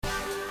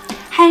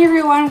Hi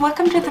everyone,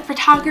 welcome to the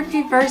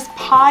Photography Verse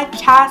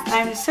podcast.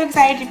 I'm so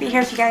excited to be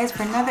here with you guys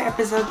for another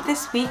episode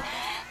this week.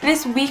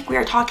 This week we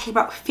are talking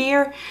about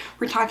fear,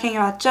 we're talking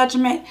about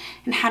judgment,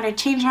 and how to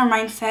change our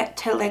mindset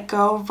to let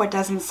go of what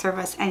doesn't serve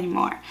us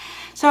anymore.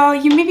 So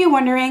you may be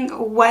wondering,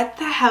 what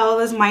the hell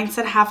does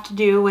mindset have to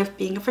do with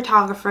being a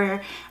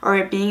photographer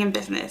or being in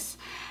business?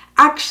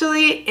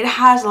 Actually, it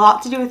has a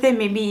lot to do with it,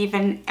 maybe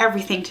even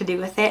everything to do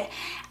with it.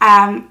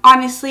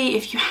 Honestly,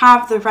 if you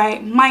have the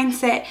right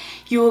mindset,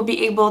 you will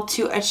be able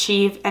to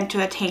achieve and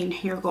to attain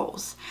your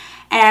goals.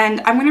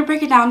 And I'm going to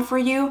break it down for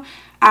you.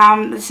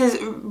 This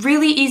is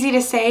really easy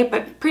to say,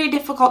 but pretty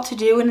difficult to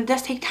do, and it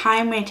does take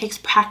time, and it takes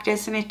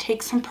practice, and it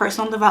takes some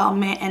personal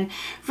development and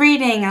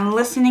reading and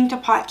listening to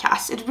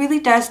podcasts. It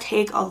really does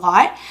take a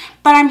lot,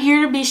 but I'm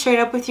here to be straight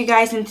up with you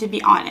guys and to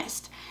be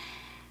honest.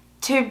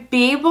 To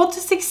be able to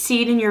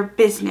succeed in your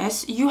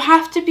business, you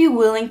have to be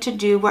willing to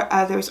do what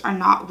others are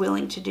not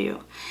willing to do.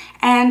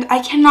 And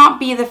I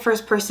cannot be the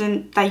first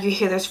person that you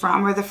hear this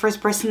from or the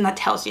first person that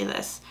tells you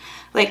this.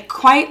 Like,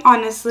 quite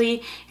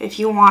honestly, if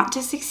you want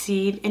to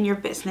succeed in your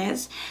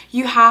business,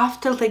 you have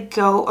to let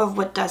go of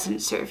what doesn't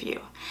serve you.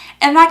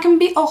 And that can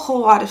be a whole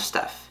lot of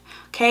stuff.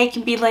 Okay, it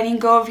can be letting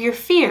go of your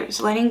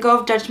fears, letting go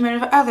of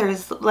judgment of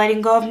others,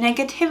 letting go of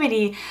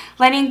negativity,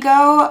 letting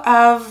go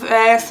of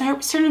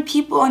certain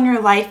people in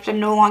your life that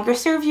no longer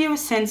serve you,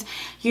 since,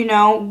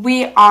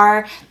 we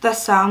are the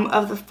sum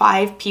of the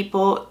 5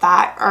 people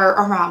that are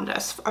around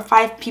us, or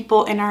 5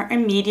 people in our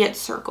immediate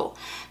circle.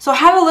 So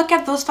have a look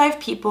at those 5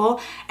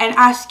 people and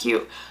ask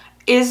you,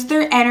 is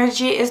their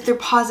energy, is their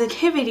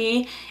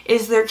positivity,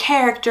 is their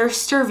character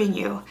serving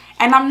you?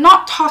 And I'm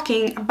not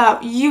talking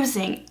about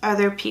using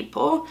other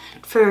people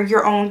for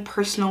your own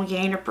personal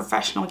gain or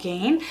professional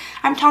gain.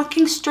 I'm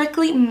talking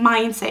strictly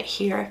mindset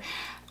here.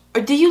 Or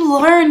do you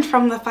learn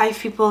from the 5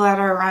 people that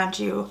are around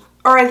you?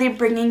 Or are they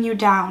bringing you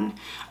down?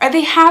 Are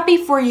they happy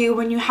for you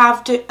when you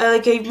have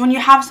when you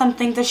have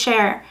something to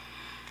share?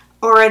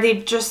 Or are they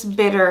just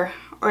bitter,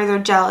 or they're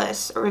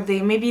jealous, or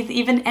they maybe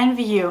even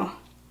envy you?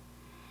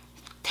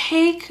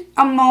 Take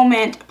a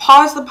moment,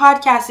 pause the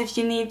podcast if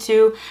you need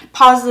to,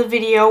 pause the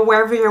video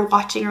wherever you're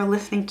watching or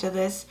listening to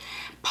this.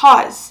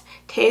 Pause,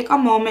 take a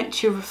moment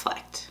to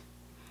reflect.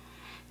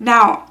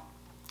 Now,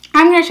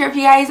 I'm going to share with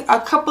you guys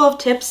a couple of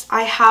tips.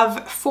 I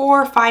have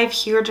 4 or 5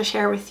 here to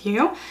share with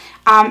you.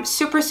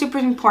 Super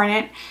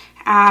important.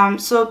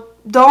 So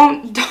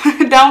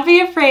don't be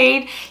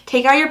afraid.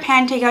 Take out your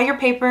pen, take out your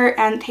paper,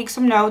 and take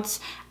some notes.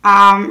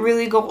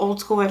 Really go old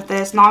school with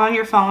this, not on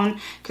your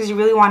phone, because you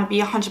really want to be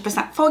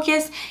 100%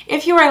 focused.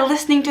 If you are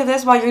listening to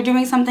this while you're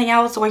doing something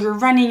else, while you're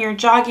running, you're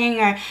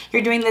jogging, or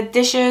you're doing the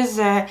dishes,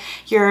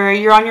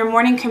 you're on your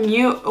morning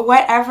commute,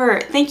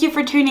 whatever, thank you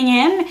for tuning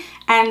in,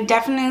 and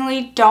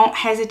definitely don't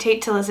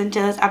hesitate to listen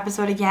to this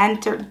episode again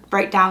to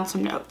write down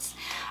some notes.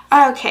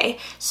 Okay,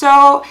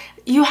 so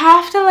you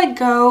have to let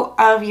go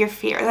of your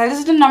fear. That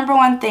is the number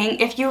one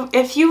thing. If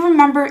you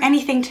remember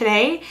anything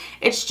today,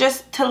 it's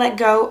just to let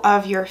go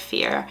of your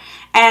fear.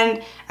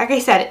 And like I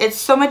said, it's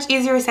so much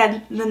easier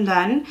said than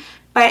done.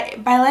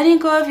 But by letting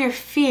go of your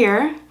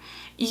fear,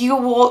 you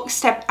will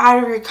step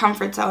out of your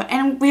comfort zone.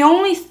 And we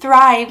only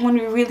thrive when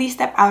we really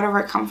step out of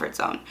our comfort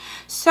zone.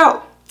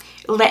 So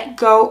let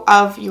go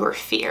of your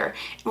fear,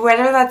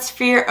 whether that's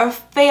fear of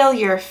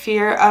failure,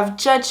 fear of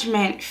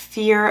judgment,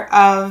 fear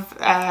of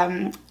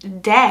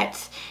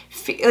debt,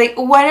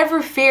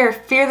 whatever fear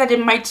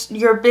that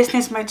your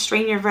business might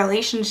strain your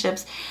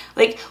relationships,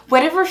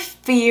 whatever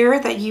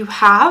fear that you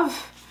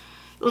have,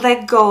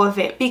 let go of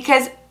it,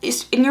 because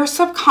it's in your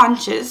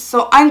subconscious,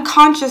 so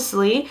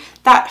unconsciously,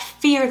 that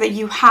fear that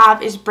you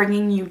have is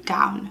bringing you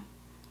down.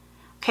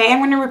 Okay, I'm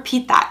going to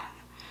repeat that.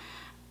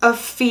 A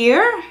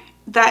fear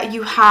that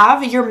you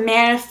have, you're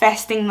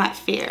manifesting that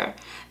fear.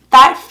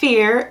 That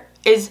fear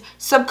is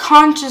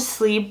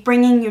subconsciously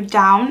bringing you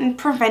down and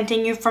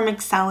preventing you from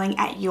excelling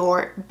at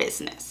your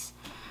business.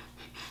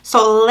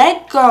 So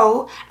let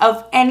go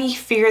of any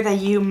fear that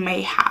you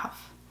may have.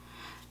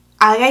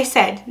 Like I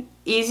said,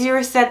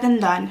 easier said than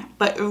done,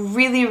 but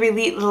really,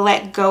 really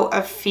let go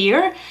of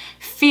fear.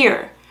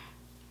 Fear,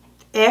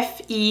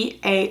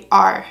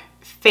 F-E-A-R,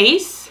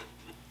 face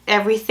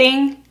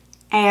everything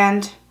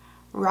and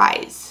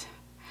rise.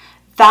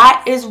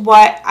 That is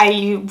what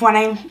when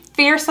I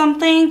fear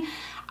something,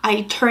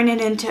 I turn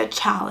it into a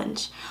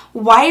challenge.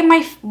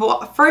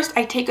 First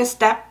I take a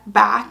step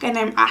back and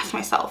I ask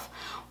myself,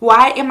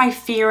 why am I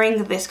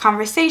fearing this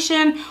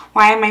conversation?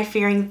 Why am I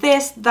fearing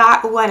this,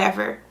 that,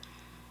 whatever?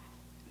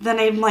 Then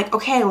I'm like,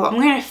 okay, well, I'm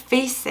going to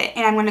face it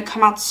and I'm going to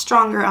come out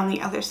stronger on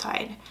the other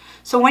side.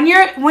 So when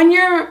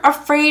you're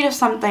afraid of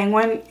something,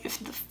 if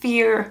the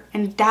fear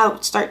and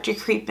doubt start to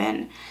creep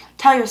in,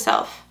 tell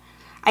yourself,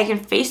 I can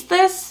face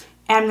this,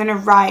 and I'm going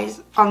to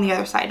rise on the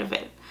other side of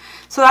it.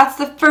 So that's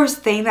the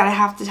first thing that I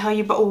have to tell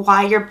you about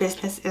why your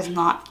business is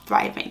not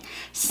thriving.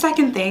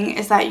 Second thing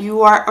is that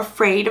you are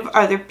afraid of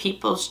other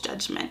people's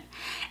judgment.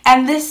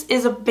 And this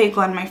is a big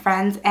one, my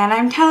friends. And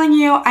I'm telling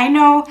you, I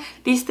know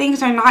these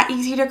things are not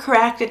easy to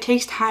correct. It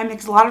takes time. It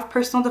takes a lot of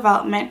personal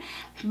development.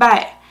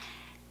 But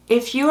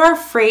If you are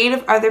afraid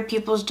of other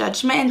people's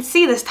judgment, and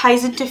see, this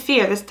ties into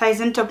fear. This ties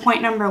into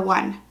point number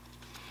 1.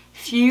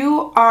 If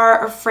you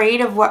are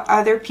afraid of what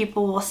other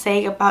people will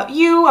say about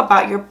you,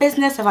 about your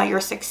business, about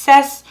your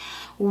success,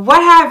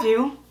 what have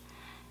you,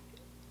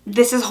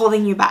 this is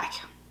holding you back.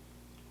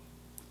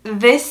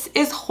 This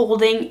is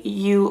holding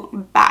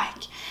you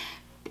back.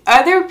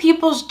 Other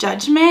people's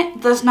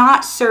judgment does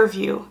not serve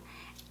you.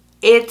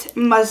 It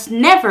must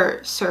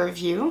never serve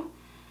you,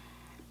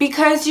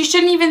 because you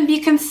shouldn't even be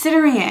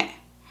considering it.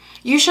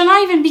 You should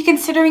not even be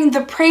considering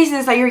the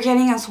praises that you're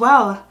getting as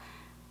well.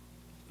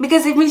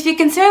 Because if you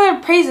consider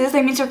the praises,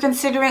 that means you're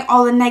considering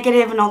all the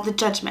negative and all the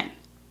judgment.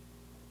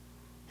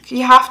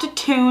 You have to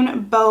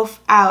tune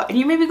both out. And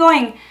you may be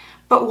going,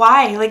 but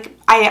why? Like,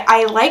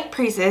 I like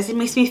praises. It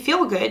makes me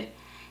feel good.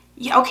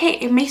 Yeah, okay,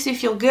 it makes you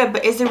feel good,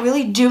 but is it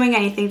really doing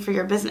anything for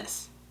your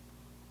business?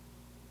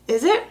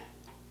 Is it?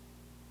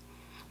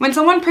 When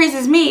someone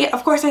praises me,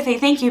 of course I say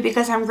thank you,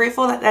 because I'm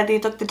grateful that they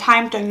took the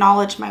time to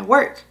acknowledge my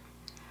work.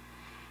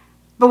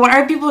 But when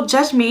other people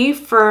judge me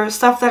for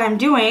stuff that I'm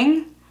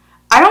doing,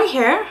 I don't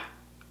care.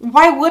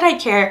 Why would I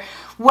care?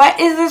 What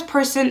is this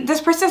person? This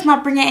person's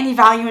not bringing any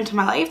value into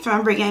my life. They're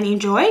not bringing any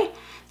joy.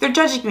 They're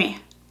judging me.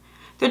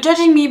 They're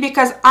judging me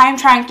because I'm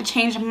trying to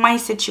change my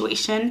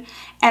situation,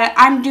 and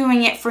I'm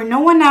doing it for no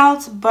one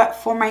else but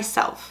for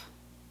myself.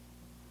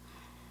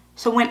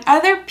 So when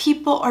other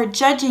people are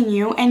judging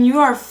you and you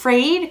are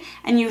afraid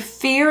and you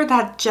fear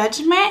that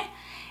judgment,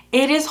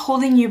 it is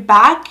holding you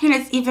back, and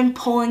it's even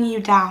pulling you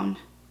down.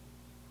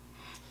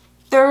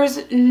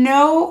 There's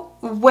no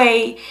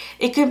way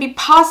it could be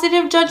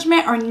positive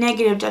judgment or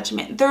negative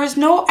judgment. There is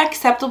no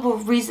acceptable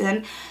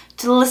reason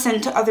to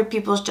listen to other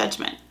people's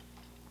judgment.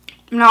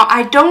 Now,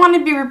 I don't want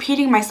to be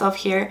repeating myself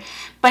here,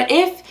 but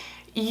if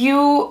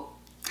you,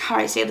 how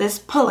do I say this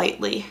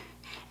politely?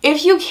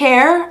 If you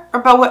care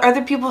about what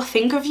other people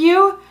think of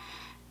you,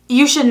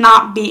 you should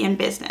not be in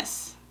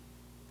business.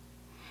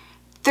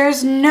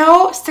 There's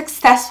no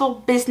successful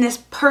business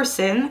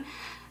person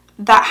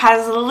that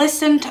has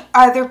listened to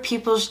other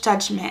people's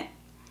judgment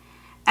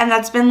and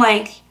that's been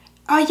like,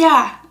 oh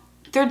yeah,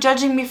 they're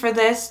judging me for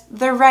this.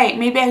 They're right.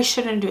 Maybe I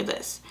shouldn't do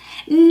this.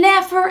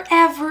 Never,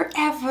 ever,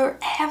 ever,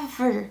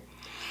 ever.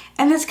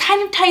 And this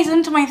kind of ties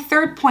into my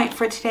third point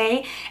for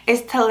today,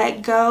 is to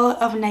let go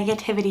of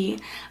negativity.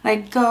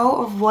 Let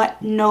go of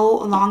what no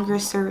longer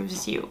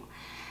serves you.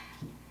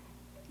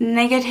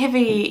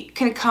 Negativity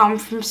can come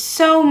from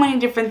so many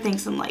different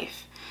things in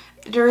life.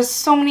 There's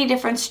so many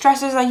different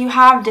stresses that you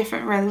have,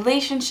 different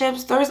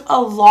relationships. There's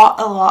a lot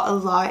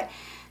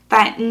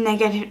that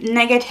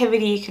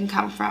negativity can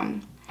come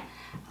from.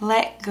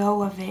 Let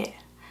go of it.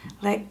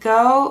 Let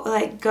go,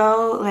 let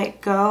go,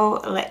 let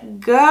go, let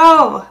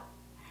go.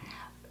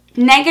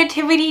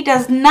 Negativity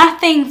does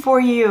nothing for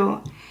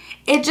you.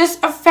 It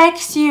just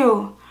affects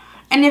you.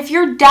 And if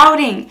you're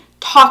doubting,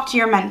 talk to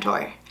your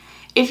mentor.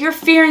 If you're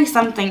fearing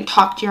something,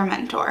 talk to your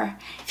mentor.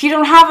 If you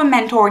don't have a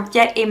mentor,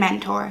 get a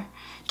mentor.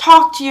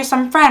 Talk to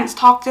some friends,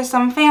 talk to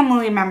some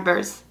family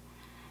members.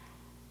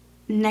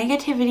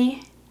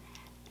 Negativity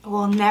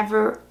will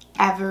never,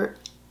 ever,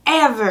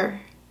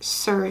 ever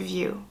serve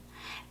you.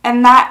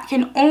 And that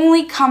can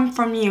only come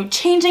from you.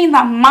 Changing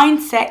that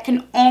mindset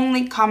can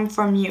only come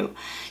from you.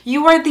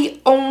 You are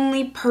the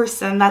only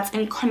person that's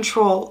in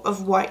control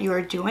of what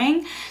you're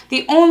doing.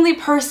 The only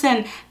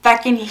person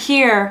that can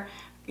hear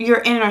your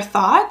inner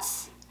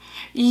thoughts.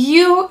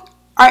 You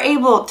are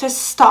able to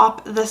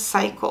stop the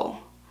cycle.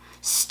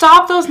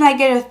 Stop those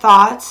negative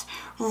thoughts.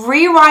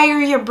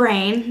 Rewire your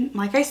brain.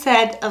 Like I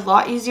said, a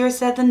lot easier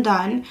said than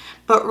done.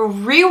 But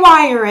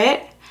rewire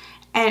it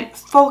and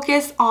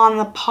focus on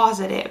the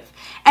positive.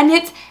 And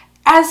it's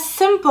as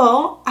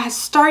simple as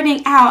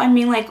starting out and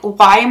being like,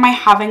 why am I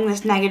having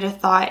this negative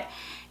thought?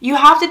 You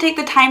have to take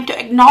the time to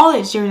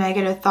acknowledge your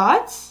negative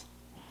thoughts.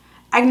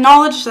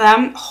 Acknowledge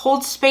them,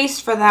 hold space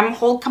for them,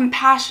 hold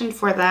compassion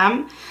for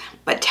them,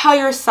 but tell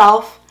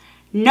yourself,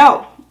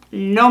 no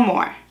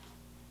more.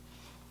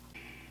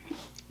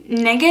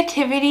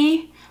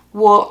 Negativity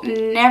will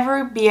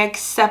never be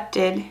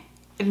accepted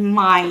in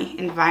my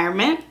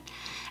environment,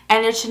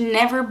 and it should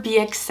never be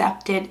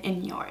accepted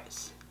in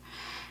yours.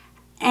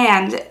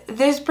 And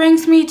this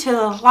brings me to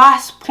the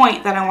last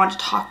point that I want to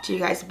talk to you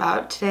guys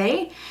about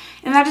today,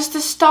 and that is to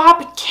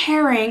stop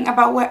caring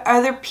about what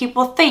other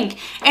people think.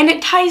 And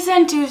it ties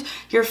into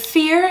your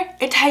fear,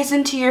 it ties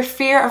into your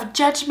fear of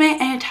judgment,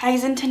 and it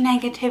ties into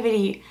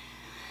negativity.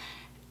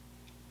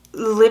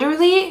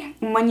 Literally,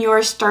 when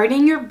you're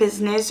starting your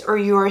business, or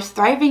you're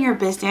thriving your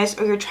business,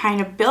 or you're trying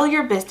to build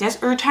your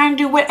business, or you're trying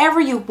to do whatever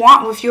you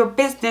want with your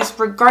business,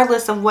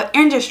 regardless of what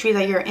industry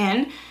that you're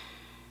in,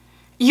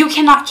 you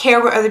cannot care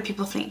what other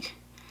people think.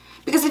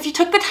 Because if you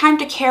took the time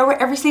to care what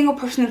every single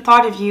person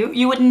thought of you,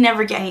 you would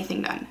never get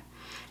anything done.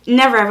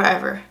 Never, ever,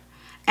 ever.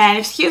 And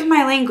excuse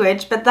my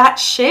language, but that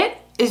shit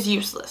is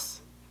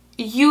useless.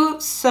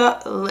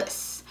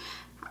 Useless.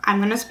 I'm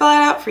going to spell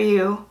it out for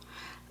you.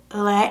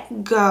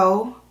 Let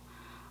go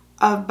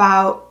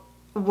about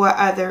what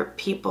other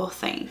people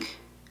think.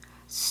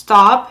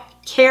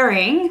 Stop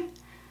caring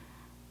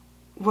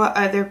what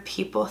other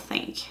people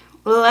think.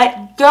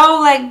 Let go,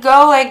 let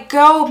go, let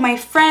go, my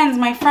friends,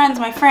 my friends,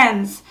 my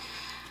friends.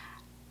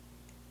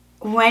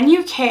 When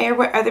you care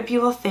what other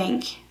people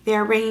think,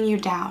 they're bringing you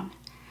down.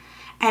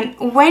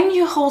 And when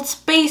you hold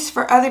space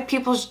for other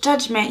people's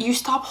judgment, you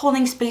stop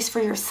holding space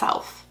for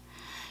yourself.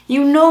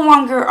 You no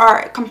longer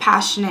are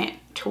compassionate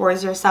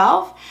towards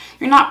yourself.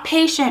 You're not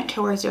patient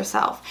towards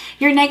yourself.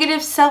 Your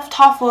negative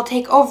self-talk will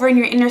take over and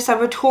your inner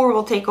saboteur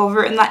will take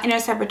over. And that inner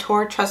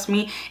saboteur, trust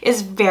me,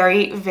 is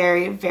very,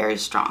 very, very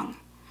strong.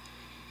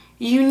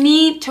 You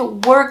need to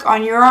work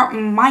on your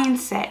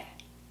mindset.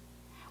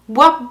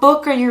 What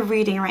book are you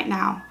reading right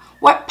now?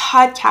 What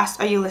podcast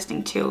are you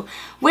listening to?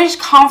 Which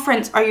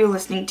conference are you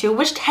listening to?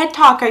 Which TED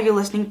Talk are you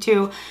listening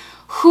to?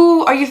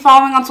 Who are you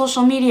following on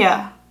social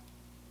media?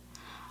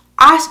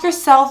 Ask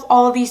yourself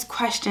all of these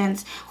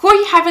questions. Who are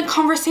you having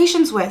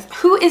conversations with?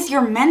 Who is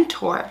your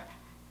mentor?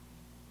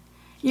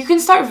 You can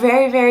start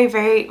very, very,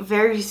 very,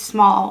 very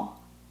small.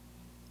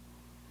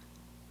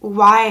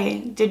 Why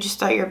did you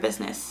start your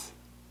business?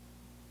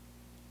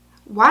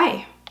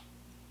 Why?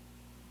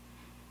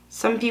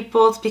 Some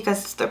people, it's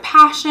because it's their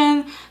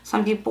passion.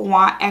 Some people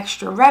want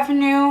extra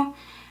revenue.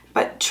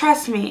 But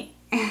trust me,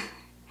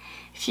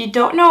 if you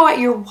don't know what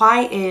your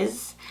why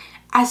is,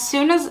 as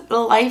soon as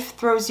life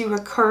throws you a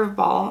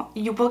curveball,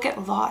 you will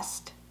get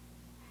lost.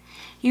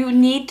 You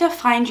need to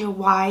find your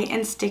why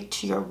and stick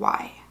to your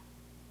why.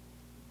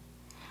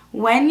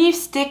 When you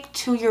stick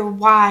to your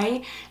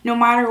why, no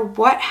matter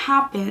what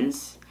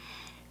happens,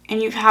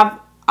 and you have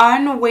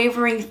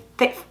unwavering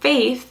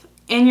faith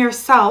in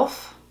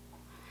yourself,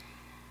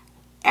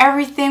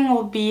 everything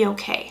will be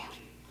okay.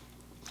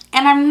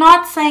 And I'm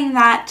not saying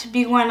that to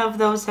be one of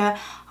those,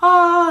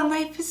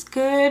 life is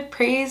good,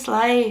 praise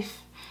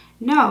life.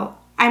 No,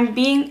 I'm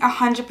being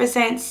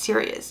 100%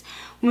 serious.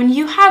 When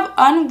you have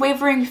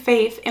unwavering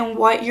faith in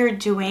what you're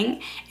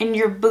doing and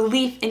your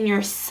belief in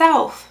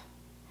yourself,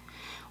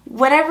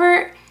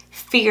 whatever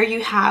fear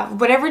you have,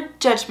 whatever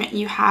judgment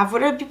you have,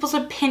 whatever people's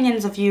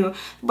opinions of you,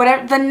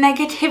 whatever the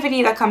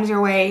negativity that comes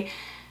your way,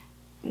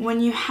 when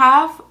you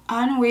have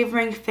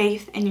unwavering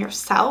faith in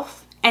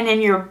yourself and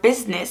in your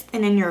business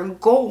and in your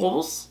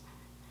goals,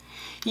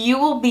 you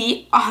will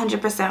be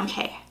 100%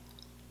 okay.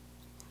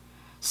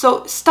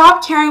 So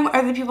stop caring what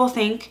other people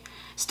think.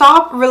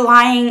 Stop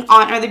relying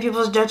on other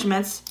people's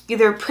judgments,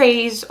 either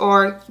praise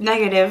or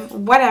negative,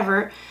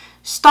 whatever.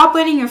 Stop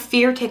letting your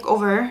fear take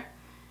over.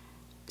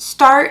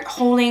 Start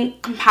holding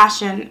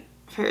compassion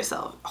for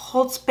yourself.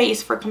 Hold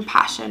space for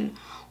compassion.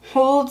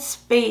 Hold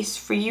space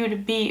for you to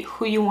be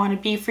who you want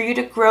to be, for you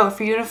to grow,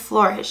 for you to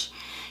flourish.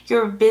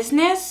 Your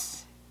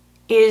business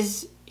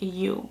is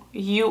you.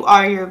 You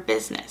are your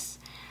business.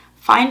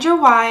 Find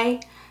your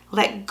why.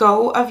 Let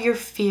go of your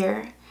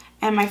fear.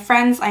 And my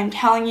friends, I'm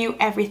telling you,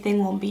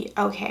 everything will be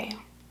okay.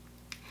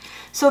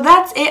 So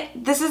that's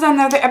it. This is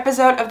another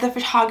episode of the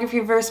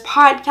Photographyverse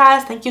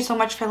podcast. Thank you so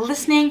much for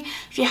listening.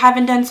 If you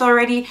haven't done so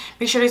already,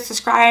 be sure to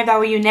subscribe. That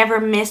way you never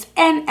miss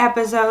an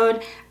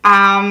episode.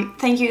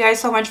 Thank you guys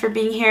so much for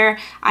being here.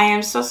 I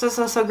am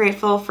so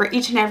grateful for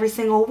each and every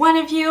single one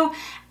of you.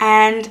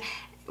 And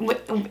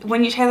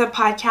when you share the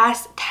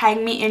podcast,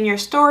 tag me in your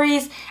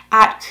stories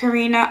at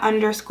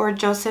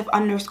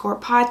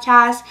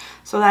Karina_Joseph_podcast.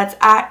 So that's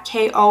at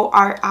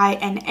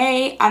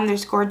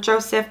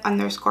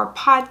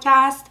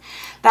KORINA_Joseph_podcast.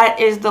 That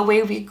is the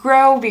way we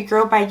grow. We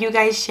grow by you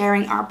guys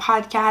sharing our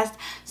podcast.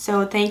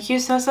 So thank you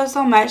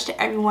so much to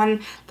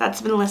everyone that's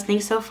been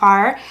listening so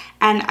far.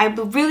 And I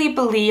really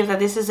believe that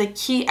this is a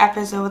key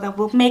episode that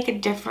will make a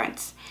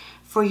difference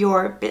for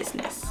your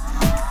business.